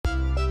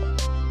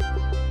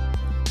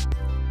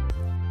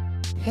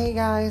Hey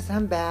guys,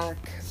 I'm back.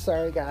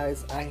 Sorry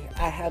guys, I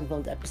haven't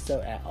filmed an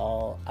episode at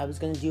all. I was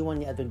gonna do one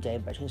the other day,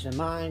 but I changed my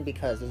mind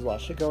because there's a lot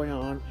of shit going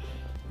on.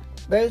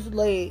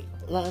 Basically,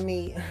 let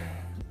me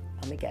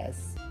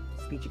guess.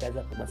 Speed you guys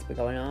up on what's been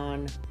going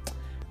on.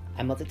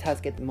 I'm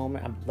multitasking at the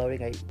moment. I'm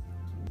loading a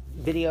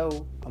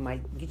video on my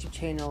YouTube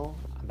channel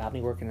about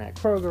me working at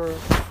Kroger.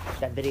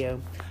 That video.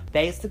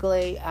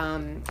 Basically,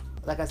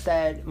 like I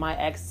said, my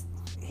ex,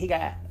 he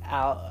got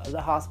out of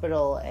the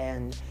hospital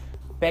and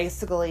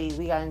basically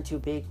we got into a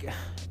big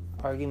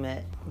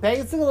argument.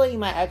 Basically,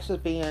 my ex was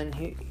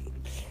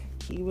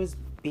he was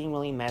being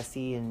really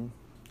messy and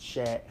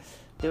shit.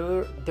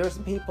 There were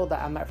some people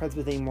that I'm not friends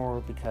with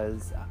anymore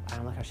because I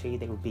don't like how shady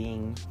they were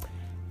being.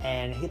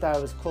 And he thought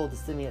it was cool to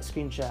send me a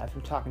screenshot of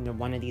him talking to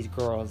one of these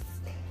girls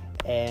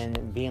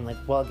and being like,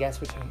 well, guess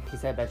what he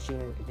said about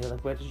you? They're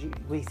like, what do you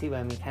see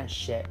about me? Kind of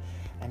shit.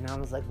 And I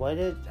was like, what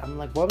was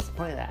the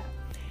point of that?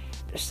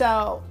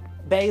 So,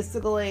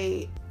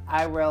 basically,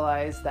 I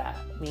realized that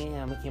me and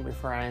him became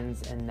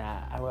friends, and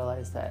that I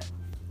realized that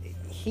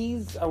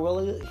he's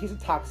a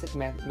toxic,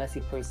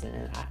 messy person,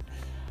 and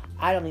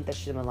I don't need that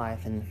shit in my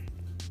life, and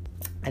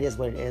it is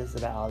what it is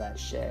about all that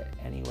shit.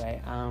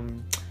 Anyway,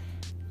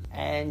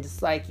 and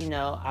just like,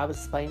 I was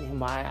explaining to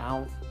him why I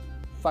don't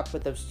fuck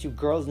with those two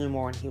girls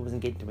anymore, and he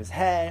wasn't getting to his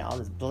head, all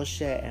this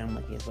bullshit, and I'm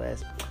like, yes, what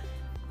is?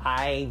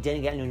 I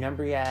didn't get a new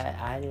number yet.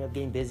 I ended up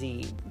getting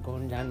busy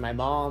going down to my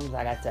mom's.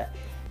 I got to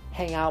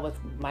hang out with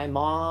my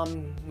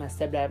mom, my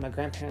stepdad, my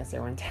grandparents. They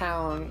were in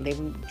town. They've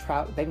been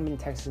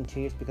texting 2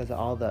 years because of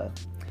all the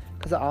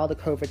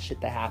COVID shit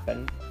that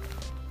happened.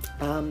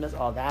 There's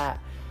all that.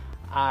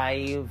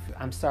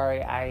 I'm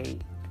sorry. I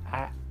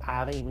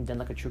haven't even done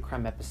like a true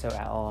crime episode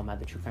at all on my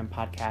The True Crime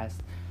Podcast.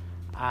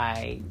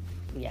 I'm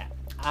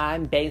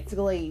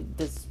basically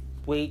this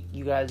week.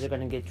 You guys are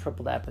gonna get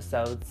triple the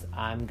episodes.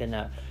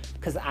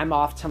 Because I'm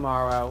off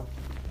tomorrow.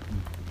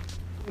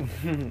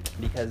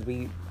 Because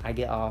I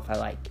get off at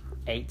like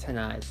 8 to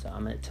 9, so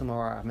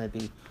tomorrow I'm gonna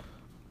be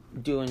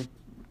doing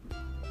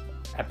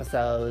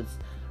episodes.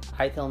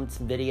 I filmed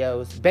some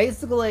videos.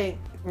 Basically,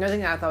 another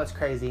thing I thought was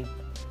crazy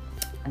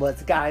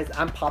was, guys,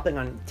 I'm popping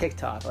on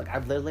TikTok. Like, I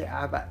have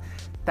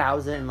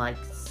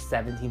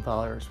 1,017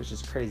 followers, which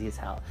is crazy as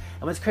hell.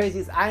 And what's crazy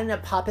is I ended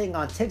up popping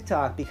on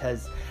TikTok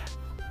because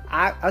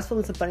I was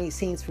filming some funny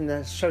scenes from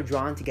the show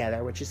Drawn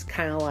Together, which is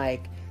kind of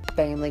like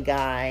Family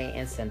Guy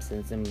and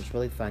Simpsons, and it was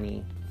really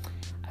funny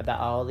about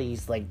all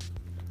these, like,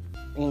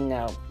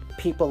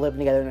 people living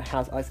together in a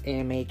house, all these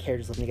anime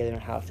characters living together in a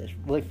house. It's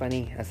really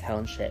funny as hell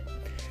and shit.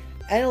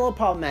 And a little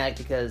problematic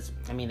because,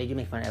 they do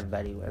make fun of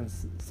everybody and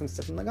some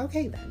stuff. I'm like,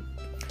 okay then.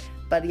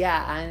 But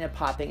yeah, I ended up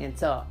popping, and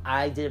so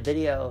I did a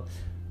video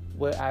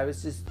where I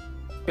was just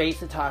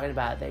basically talking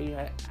about that,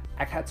 I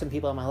had some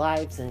people in my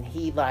lives, and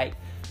I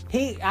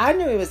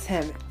knew it was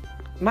him.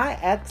 My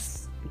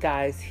ex,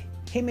 guys,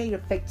 he made a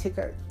fake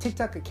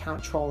TikTok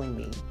account trolling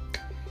me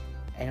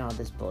and all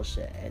this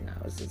bullshit, and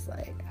I was just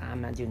like,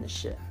 I'm not doing this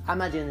shit. I'm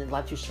not doing it.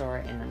 Life too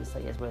short, and I'm just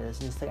like, yes, what it is.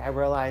 And just like, I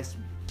realized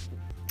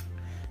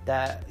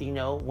that,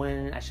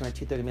 when I show my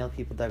 230 male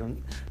people, they're gonna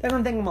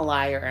think I'm a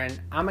liar, and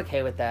I'm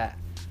okay with that.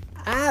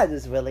 I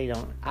really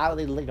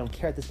don't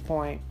care at this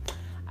point.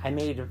 I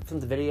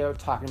filmed a video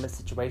talking about the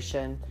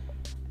situation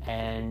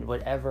and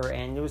whatever,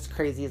 and it was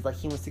crazy. It's like,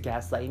 he wants to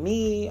gaslight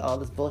me, all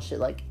this bullshit,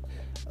 like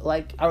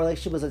our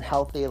relationship wasn't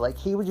healthy. Like,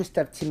 he would just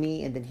step to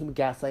me and then he would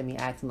gaslight me,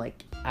 acting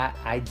like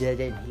I did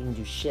it, and he didn't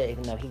do shit,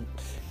 even though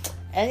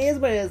and it is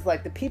what it is.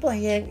 Like, the people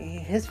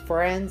his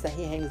friends that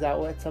he hangs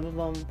out with, some of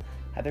them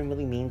have been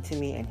really mean to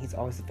me, and he's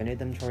always offended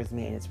them towards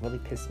me, and it's really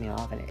pissed me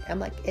off, and I'm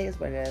like, it is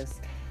what it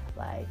is.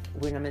 Like,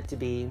 we're not meant to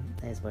be,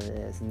 it is what it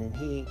is. And then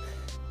he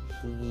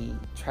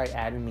tried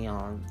adding me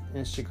on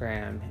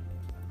Instagram,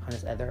 on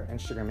his other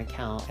Instagram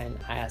account, and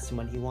I asked him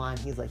what he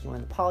wanted. He's like, he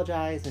wanted to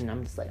apologize, and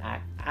I'm just like,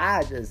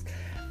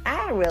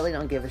 I really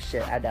don't give a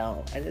shit. I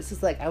don't. And it's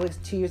just like, I was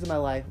 2 years of my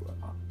life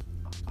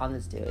on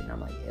this dude, and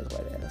I'm like, it is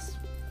what it is.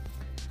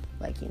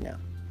 Like,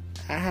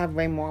 I have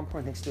way more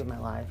important things to do in my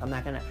life. I'm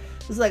not gonna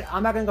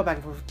go back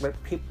and forth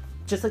with people.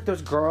 Just like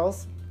those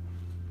girls,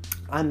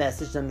 I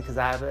messaged them because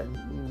I have a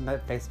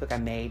Facebook I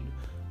made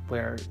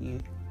where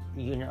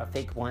a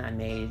fake one I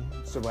made,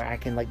 so where I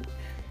can, like,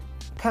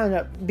 kind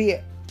of be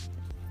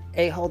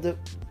a-hole to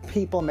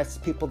people,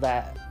 message people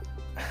that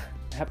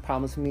have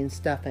problems with me and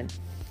stuff. And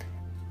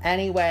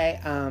anyway,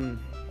 I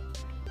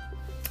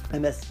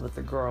messaged with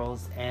the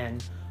girls,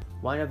 and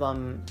one of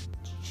them,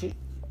 she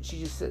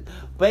just said,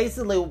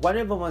 basically, one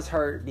of them was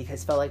hurt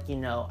because felt like,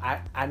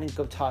 I didn't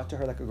go talk to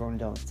her like a grown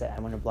adult, said I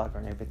want to block her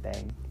and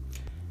everything.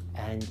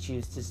 And she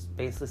was just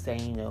basically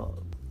saying,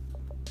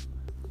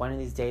 one of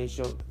these days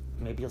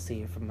maybe you'll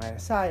see her from my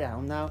side, I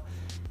don't know.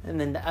 And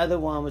then the other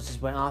one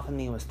just went off on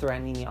me and was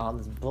threatening me, all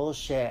this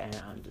bullshit, and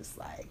I'm just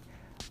like,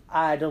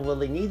 I don't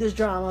really need this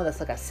drama. That's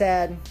like I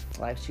said,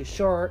 life's too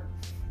short.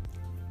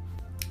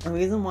 The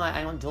reason why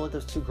I don't deal with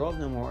those two girls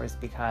no more is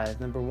because,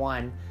 number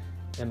one,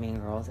 they're mean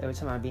girls. Every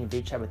time I'm being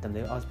video chat with them,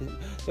 they would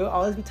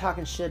always be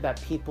talking shit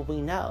about people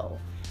we know.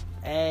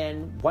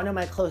 And one of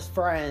my close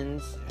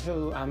friends,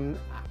 who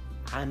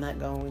I'm not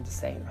going to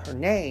say her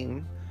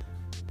name,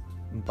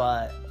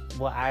 but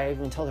I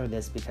even told her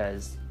this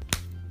because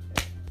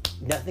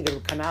nothing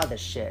could come out of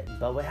this shit.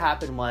 But what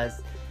happened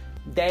was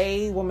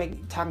they were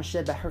talking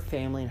shit about her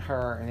family and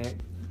her,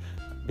 and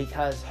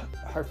because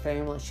her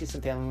family, she's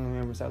some family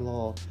members are a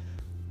little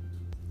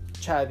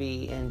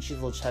chubby, and she's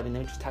a little chubby, and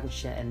they were just talking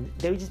shit, and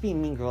they were just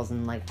being mean girls,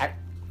 and like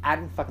I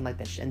didn't fucking like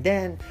that shit. And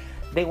then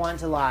they wanted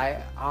to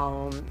lie.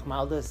 My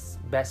oldest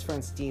best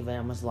friend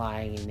Steven was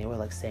lying, and they were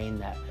like saying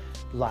that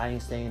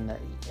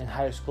in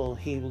high school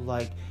he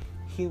was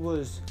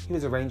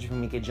arranging for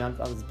me to get jumped,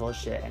 all this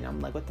bullshit. And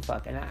I'm like, what the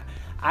fuck? And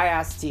I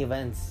asked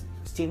Steven.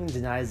 Steven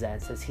denies that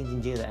and says he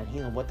didn't do that, and he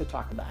know what they're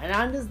talking about. And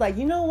I'm just like,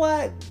 you know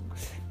what?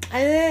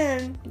 And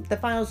then the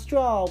final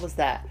straw was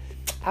that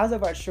I was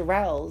over at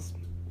Sherelle's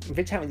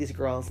big time with these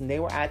girls, and they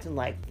were acting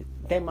like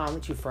they were my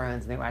only two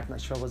friends, and they were acting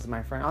like Sherelle was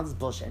my friend, all this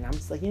bullshit. And I'm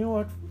just like, you know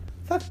what?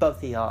 Fuck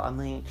both of y'all. I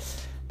mean,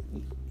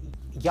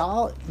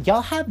 y'all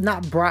have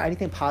not brought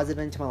anything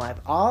positive into my life.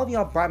 All of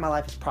y'all brought my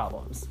life as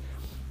problems.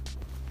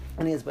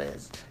 And it is what it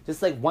is.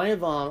 Just like one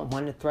of them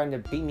wanted to threaten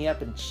to beat me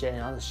up and shit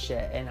and all this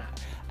shit, and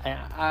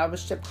I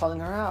was just calling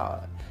her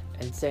out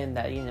and saying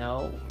that, you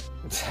know,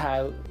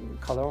 I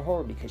call her a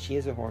whore because she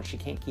is a whore. She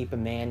can't keep a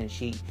man, and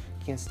she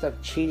can't stop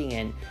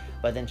cheating.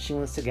 But then she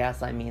wants to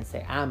gaslight me and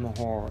say I'm a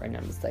whore, and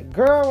I'm just like,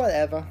 girl,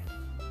 whatever.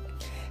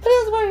 It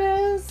is what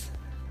it is.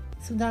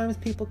 Sometimes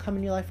people come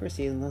in your life for a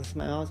season. That's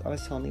my mom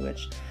always told me,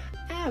 which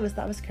I always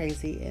thought was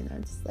crazy, and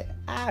I'm just like,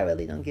 I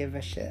really don't give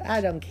a shit.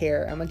 I don't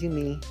care. I'm gonna do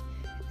me.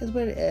 It's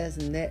what it is.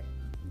 And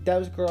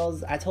those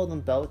girls, I told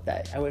them both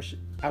that I wish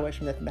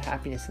them nothing but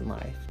happiness in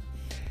life.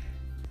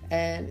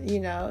 And, you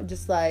know,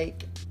 just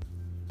like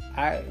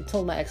I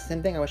told my ex the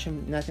same thing. I wish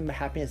him nothing but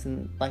happiness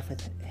in life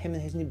with him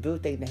and his new boo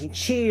thing that he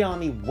cheated on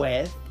me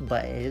with.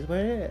 But it is what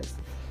it is.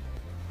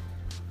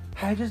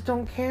 I just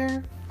don't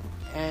care.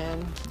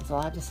 And that's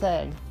all I have to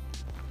say.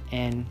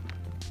 And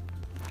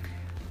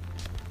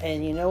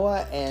you know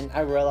what? And I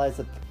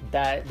realized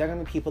that there are going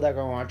to be people that are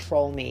going to want to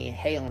troll me,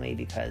 hate on me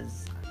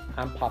because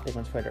I'm popping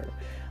on Twitter.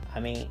 I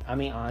mean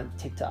on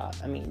TikTok.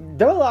 I mean,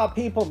 there are a lot of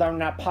people that are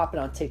not popping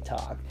on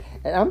TikTok,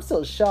 and I'm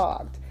still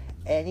shocked.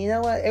 And you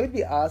know what? It would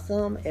be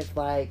awesome if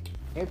I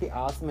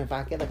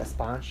get like a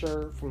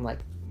sponsor from like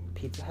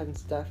Pizza Hut and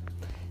stuff.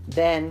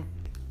 Then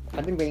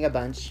I've been reading a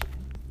bunch.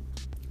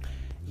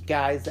 You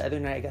guys, the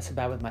other night I got so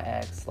bad with my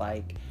ex.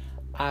 Like,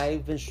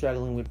 I've been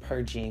struggling with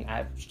purging.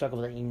 I've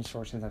struggled with eating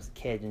disorder since I was a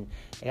kid, and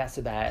it got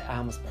so bad I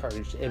almost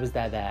purged. It was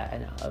that bad,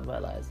 and I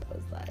realized I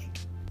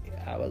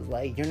was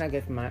like, you're not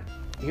good for my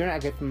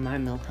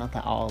mental health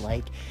at all.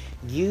 Like,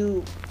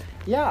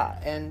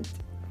 and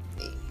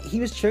he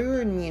was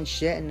triggering me and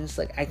shit, and it's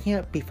like I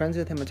can't be friends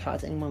with him or talk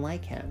to anyone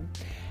like him.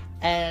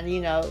 And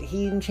you know,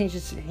 he didn't change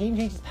his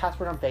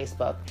password on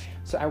Facebook,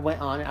 so I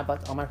went on and I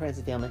blocked all my friends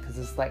and family because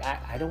it's like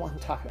I don't want him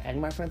talking to any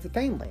of my friends and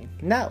family.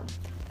 No,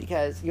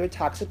 because you're a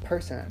toxic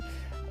person.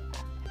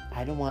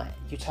 I don't want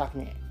you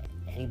talking to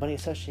anybody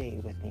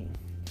associated with me.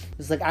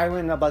 It's like I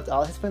went about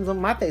all his friends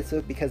on my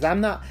Facebook because I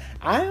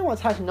don't want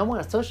to talk to no one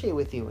associated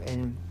with you,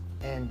 and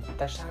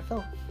that's how I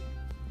feel.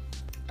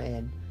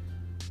 And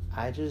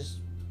I just,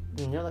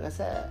 you know, like I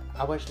said,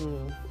 I wish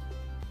him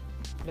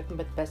nothing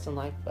but the best in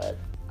life, but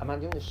I'm not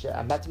doing this shit.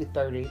 I'm about to be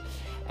 30,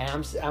 and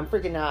I'm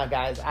freaking out,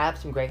 guys. I have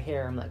some gray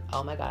hair. I'm like,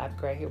 oh my god, I have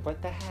gray hair.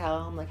 What the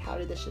hell? I'm like, how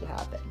did this shit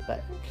happen?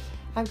 But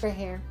I have gray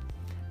hair.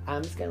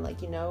 I'm just gonna,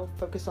 like, you know,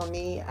 focus on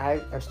me. I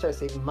started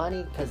saving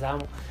money because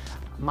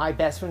my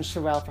best friend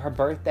Sherelle, for her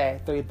birthday,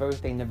 30th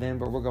birthday in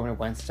November, we're going to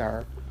One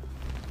Star.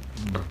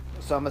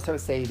 So I'm gonna start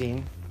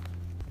saving.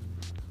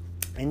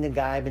 And the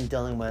guy I've been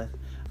dealing with,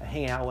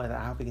 hanging out with,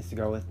 I hope he gets to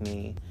go with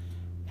me.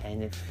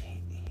 And if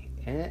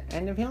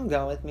he don't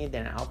go with me,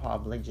 then I'll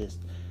probably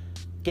just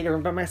get a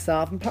room by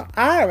myself.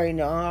 I already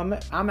know I'm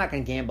not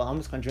gonna gamble. I'm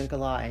just gonna drink a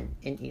lot and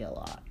eat a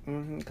lot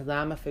because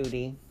I'm a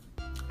foodie.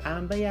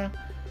 But yeah,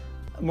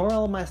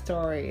 moral of my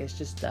story is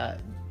just that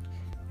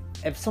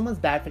if someone's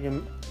bad for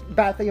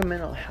your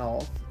mental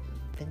health,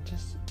 then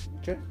just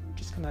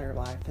come out of your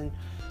life. And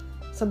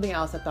something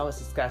else I thought was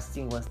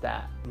disgusting was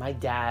that my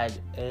dad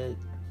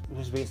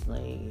was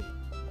recently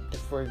the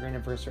 4-year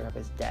anniversary of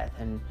his death,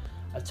 and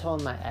I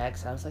told my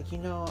ex, I was like, you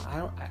know,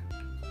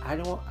 I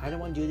don't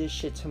want to do this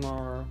shit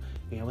tomorrow.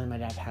 You know, when my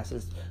dad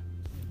passes,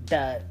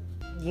 the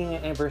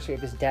anniversary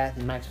of his death,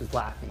 and Max was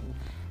laughing.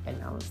 And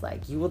I was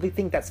like, you really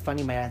think that's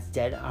funny? My dad's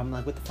dead? I'm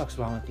like, what the fuck's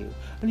wrong with you?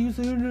 And he was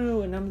like,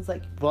 no. And I was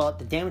like, well,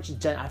 the damage is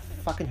done. I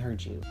fucking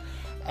heard you.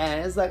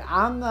 And it's like,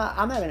 I'm not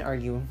gonna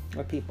argue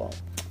with people.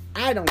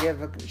 I don't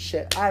give a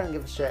shit.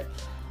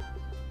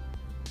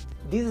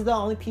 These are the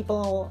only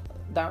people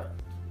that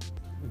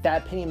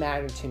opinion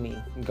mattered to me.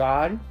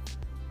 God,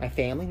 my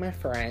family, my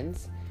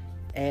friends,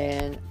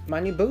 and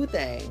my new boo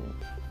thing.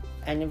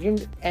 And if you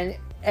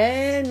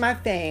and my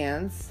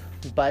fans.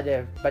 But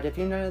if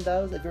you're none of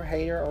those, if you're a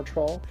hater or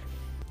troll,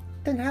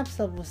 then have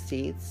several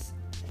seats.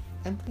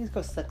 And please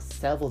go suck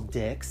several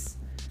dicks.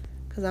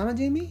 Because I'm gonna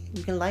do me.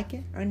 You can like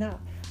it or not.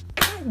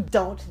 I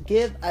don't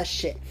give a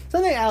shit.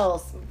 Something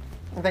else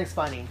I think's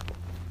funny.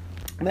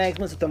 My ex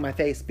wants to throw my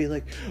face, be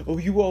like, oh,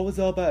 you always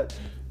all about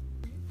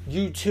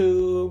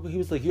YouTube. He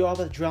was like, you're all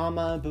about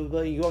drama, blah, blah,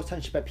 blah. You always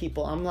talking shit about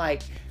people. I'm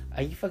like,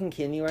 are you fucking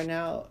kidding me right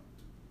now?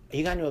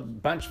 You got into a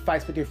bunch of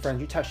fights with your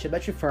friends. You talk shit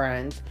about your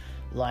friends.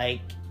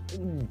 Like,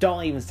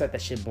 don't even start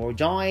that shit, boy.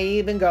 Don't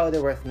even go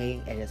there with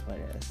me. It is what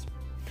it is.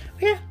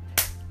 But yeah,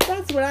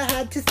 that's what I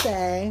had to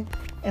say.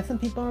 And some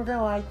people are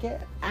gonna like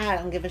it. I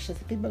don't give a shit.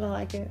 Some people are gonna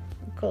like it.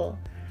 Cool.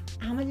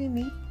 I'm gonna do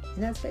me.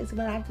 And that's basically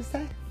what I have to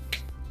say.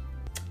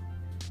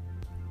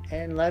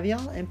 And love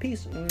y'all and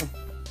peace.